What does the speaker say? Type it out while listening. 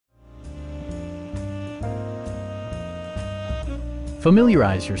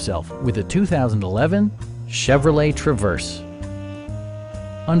Familiarize yourself with the 2011 Chevrolet Traverse.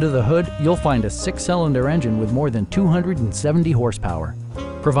 Under the hood, you'll find a 6-cylinder engine with more than 270 horsepower,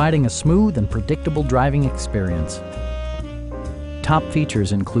 providing a smooth and predictable driving experience. Top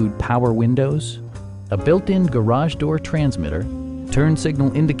features include power windows, a built-in garage door transmitter, turn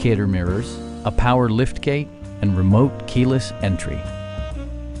signal indicator mirrors, a power liftgate, and remote keyless entry.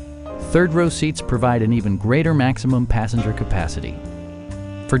 Third-row seats provide an even greater maximum passenger capacity.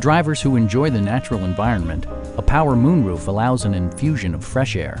 For drivers who enjoy the natural environment, a power moonroof allows an infusion of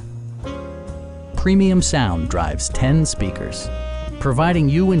fresh air. Premium sound drives 10 speakers, providing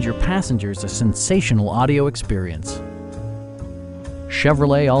you and your passengers a sensational audio experience.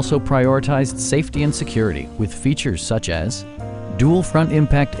 Chevrolet also prioritized safety and security with features such as dual front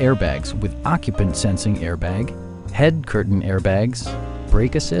impact airbags with occupant sensing airbag, head curtain airbags,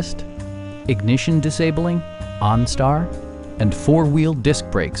 brake assist, ignition disabling, OnStar, and 4-wheel disc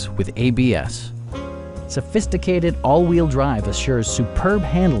brakes with ABS. Sophisticated all-wheel drive assures superb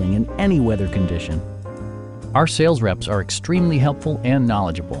handling in any weather condition. Our sales reps are extremely helpful and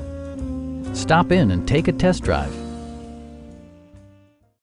knowledgeable. Stop in and take a test drive.